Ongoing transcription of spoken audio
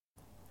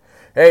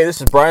Hey,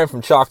 this is Brian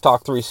from Chalk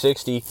Talk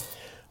 360.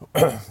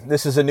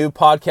 This is a new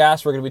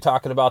podcast. We're going to be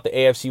talking about the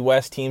AFC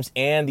West teams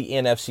and the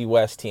NFC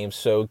West teams.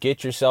 So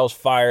get yourselves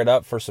fired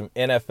up for some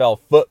NFL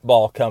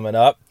football coming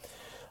up.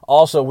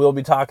 Also, we'll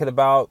be talking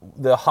about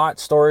the hot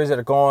stories that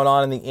are going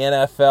on in the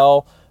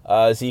NFL.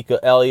 Ezekiel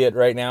Elliott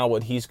right now,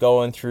 what he's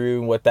going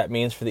through, and what that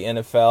means for the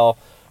NFL.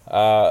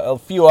 A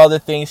few other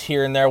things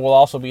here and there. We'll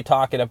also be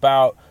talking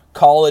about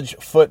college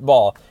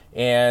football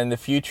and the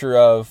future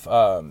of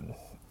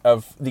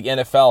the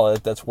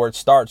NFL. That's where it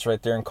starts, right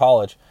there in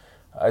college.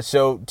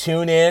 So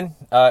tune in.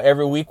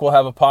 Every week we'll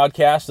have a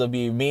podcast. There'll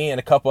be me and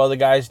a couple other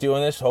guys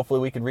doing this.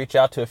 Hopefully we can reach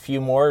out to a few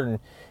more and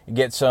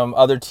get some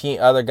other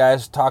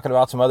guys talking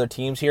about some other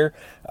teams here.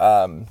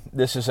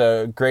 This is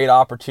a great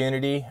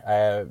opportunity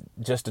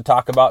just to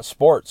talk about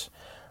sports.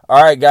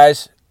 All right,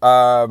 guys.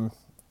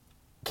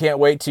 Can't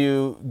wait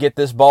to get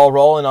this ball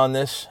rolling on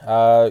this.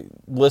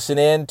 Listen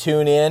in,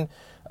 tune in,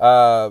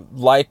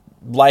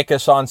 like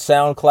us on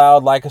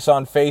SoundCloud, like us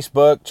on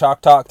Facebook,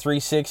 Chalk Talk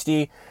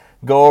 360.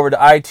 Go over to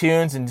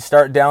iTunes and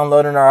start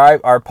downloading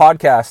our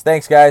podcast.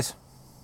 Thanks, guys.